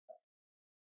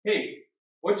Hey,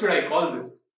 what should I call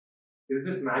this? Is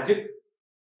this magic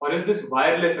or is this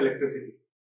wireless electricity?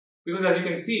 Because as you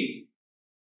can see,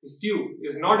 this tube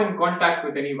is not in contact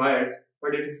with any wires,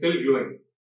 but it is still glowing.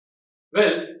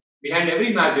 Well, behind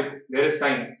every magic, there is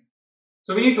science.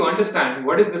 So we need to understand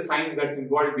what is the science that's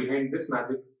involved behind this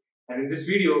magic, and in this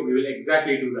video, we will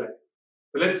exactly do that.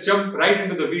 So let's jump right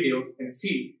into the video and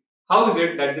see how is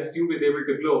it that this tube is able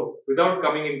to glow without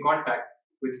coming in contact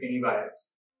with any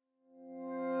wires.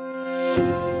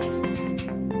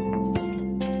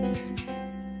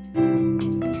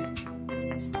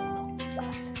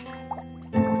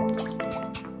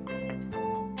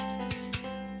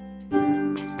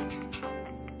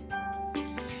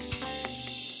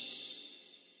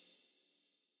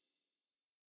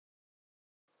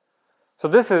 So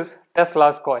this is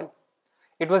Tesla's coil.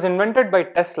 It was invented by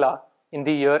Tesla in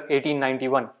the year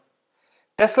 1891.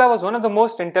 Tesla was one of the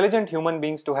most intelligent human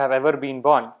beings to have ever been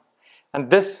born, and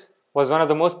this was one of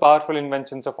the most powerful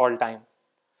inventions of all time.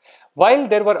 While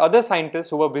there were other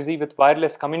scientists who were busy with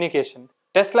wireless communication,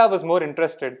 Tesla was more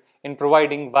interested in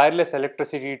providing wireless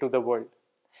electricity to the world.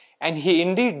 And he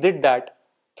indeed did that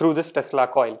through this Tesla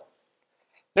coil.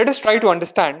 Let us try to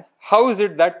understand how is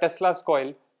it that Tesla's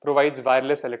coil provides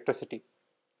wireless electricity.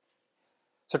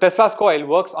 So Tesla's coil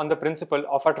works on the principle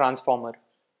of a transformer.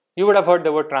 You would have heard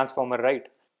the word transformer, right?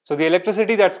 So the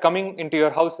electricity that's coming into your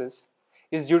houses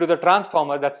is due to the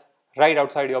transformer that's right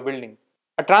outside your building.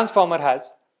 A transformer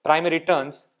has primary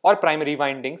turns or primary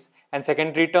windings and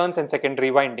secondary turns and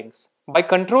secondary windings. By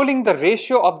controlling the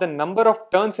ratio of the number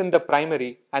of turns in the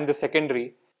primary and the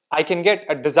secondary, I can get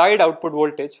a desired output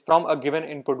voltage from a given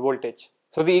input voltage.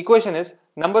 So the equation is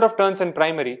number of turns in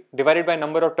primary divided by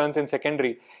number of turns in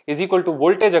secondary is equal to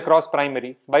voltage across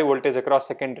primary by voltage across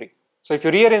secondary. So if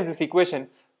you rearrange this equation,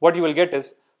 what you will get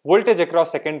is voltage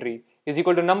across secondary is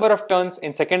equal to number of turns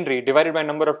in secondary divided by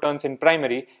number of turns in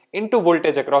primary into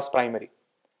voltage across primary.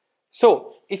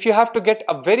 So if you have to get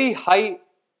a very high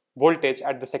voltage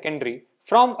at the secondary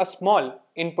from a small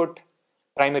input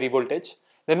primary voltage,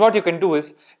 then what you can do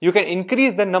is you can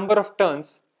increase the number of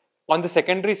turns on the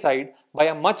secondary side by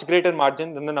a much greater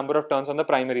margin than the number of turns on the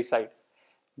primary side.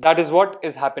 That is what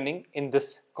is happening in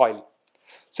this coil.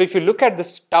 So if you look at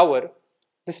this tower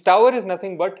is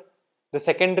nothing but the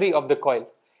secondary of the coil.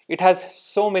 It has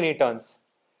so many turns.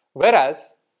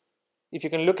 Whereas if you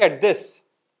can look at this,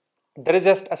 there is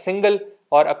just a single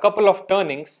or a couple of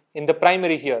turnings in the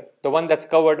primary here, the one that's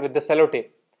covered with the sellotape.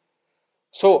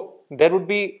 So there would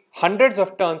be hundreds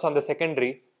of turns on the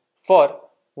secondary for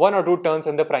one or two turns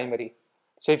in the primary.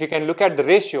 So if you can look at the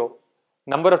ratio,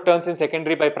 number of turns in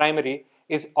secondary by primary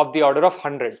is of the order of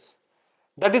hundreds.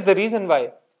 That is the reason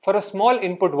why for a small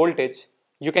input voltage,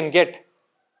 you can get,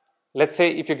 let's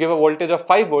say if you give a voltage of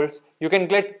 5 volts, you can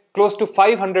get close to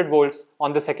 500 volts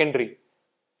on the secondary.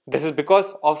 This is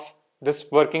because of this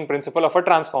working principle of a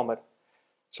transformer.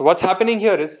 So what's happening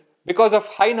here is because of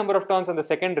high number of turns on the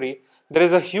secondary, there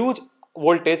is a huge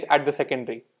voltage at the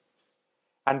secondary.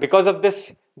 And because of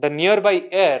this, the nearby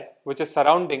air which is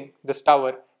surrounding this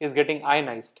tower is getting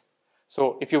ionized.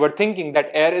 So if you were thinking that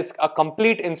air is a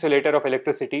complete insulator of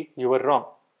electricity, you were wrong.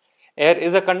 Air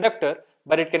is a conductor,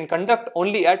 but it can conduct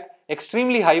only at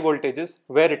extremely high voltages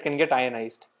where it can get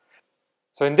ionized.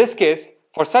 So in this case,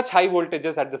 for such high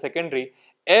voltages at the secondary,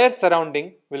 air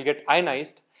surrounding will get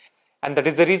ionized, and that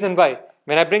is the reason why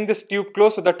when I bring this tube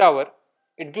close to the tower,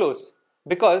 it glows,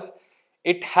 because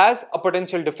it has a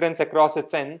potential difference across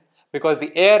its end because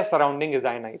the air surrounding is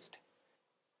ionized.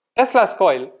 Tesla's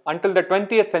coil until the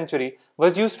 20th century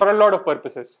was used for a lot of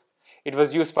purposes. It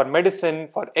was used for medicine,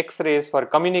 for X-rays, for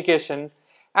communication,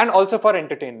 and also for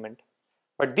entertainment.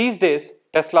 But these days,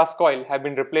 Tesla's coil have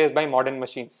been replaced by modern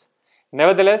machines.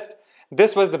 Nevertheless,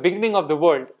 this was the beginning of the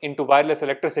world into wireless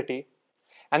electricity,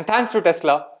 and thanks to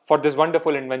Tesla for this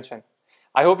wonderful invention.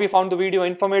 I hope you found the video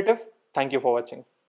informative. Thank you for watching.